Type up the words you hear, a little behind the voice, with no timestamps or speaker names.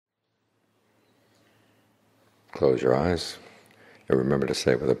Close your eyes and remember to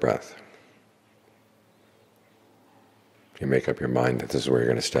stay with the breath. You make up your mind that this is where you're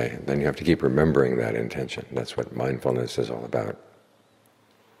going to stay. Then you have to keep remembering that intention. That's what mindfulness is all about.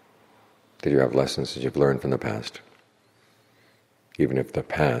 Did you have lessons that you've learned from the past? Even if the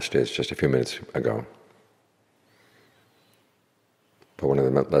past is just a few minutes ago. But one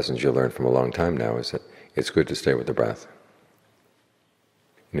of the lessons you learned from a long time now is that it's good to stay with the breath.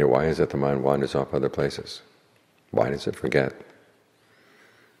 You know, why is it the mind wanders off other places? Why does it forget?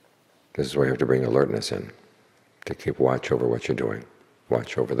 This is where you have to bring alertness in, to keep watch over what you're doing.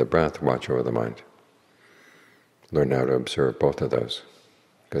 Watch over the breath, watch over the mind. Learn how to observe both of those,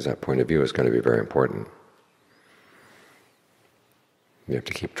 because that point of view is going to be very important. You have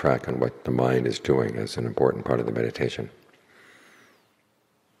to keep track on what the mind is doing as an important part of the meditation,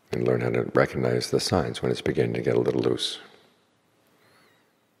 and learn how to recognize the signs when it's beginning to get a little loose.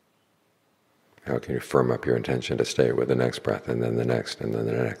 How can you firm up your intention to stay with the next breath, and then the next, and then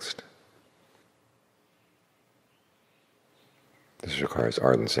the next? This requires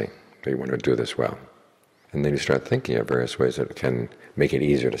ardency, so you want to do this well. And then you start thinking of various ways that can make it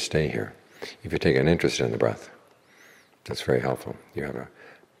easier to stay here. If you take an interest in the breath, that's very helpful. You have a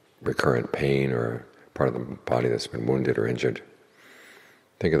recurrent pain or part of the body that's been wounded or injured.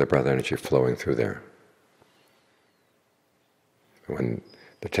 Think of the breath energy flowing through there. When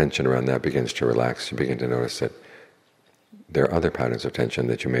the tension around that begins to relax, you begin to notice that there are other patterns of tension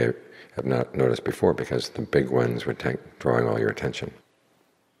that you may have not noticed before because the big ones were drawing all your attention.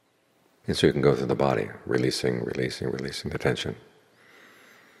 And so you can go through the body, releasing the tension.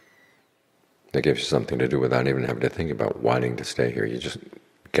 That gives you something to do without even having to think about wanting to stay here. You just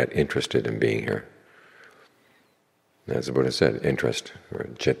get interested in being here. As the Buddha said, interest, or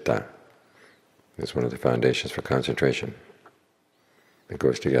citta, is one of the foundations for concentration. It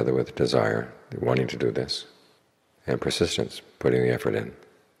goes together with desire, wanting to do this, and persistence, putting the effort in.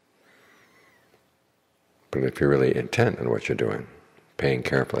 But if you're really intent on what you're doing, paying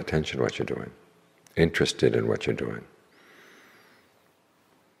careful attention to what you're doing, interested in what you're doing,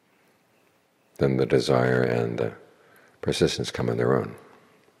 then the desire and the persistence come on their own.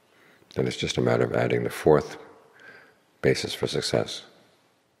 Then it's just a matter of adding the fourth basis for success,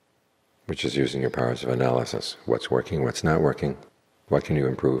 which is using your powers of analysis. What's working, what's not working, what can you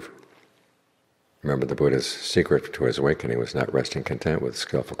improve? Remember, the Buddha's secret to his awakening was not resting content with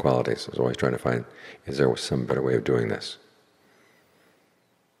skillful qualities. He was always trying to find, is there some better way of doing this?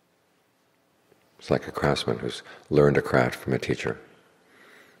 It's like a craftsman who's learned a craft from a teacher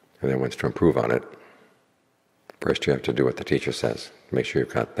and then wants to improve on it. First you have to do what the teacher says, make sure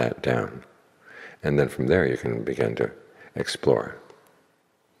you've got that down. And then from there you can begin to explore.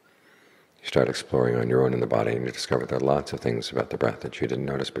 You start exploring on your own in the body and you discover there are lots of things about the breath that you didn't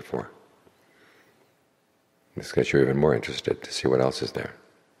notice before. This gets you even more interested to see what else is there.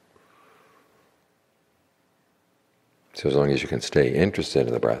 So as long as you can stay interested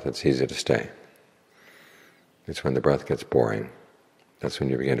in the breath, it's easy to stay. It's when the breath gets boring, that's when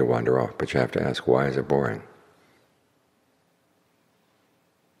you begin to wander off. But you have to ask, why is it boring?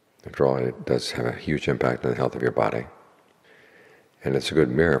 After all, it does have a huge impact on the health of your body. And it's a good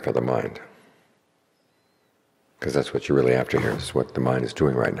mirror for the mind. Because that's what you're really after here, is what the mind is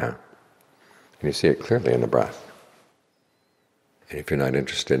doing right now. And you see it clearly in the breath. And if you're not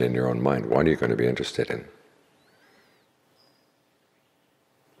interested in your own mind, what are you going to be interested in?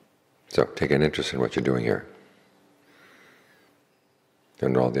 So take an interest in what you're doing here.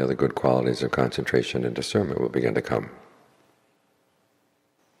 And all the other good qualities of concentration and discernment will begin to come.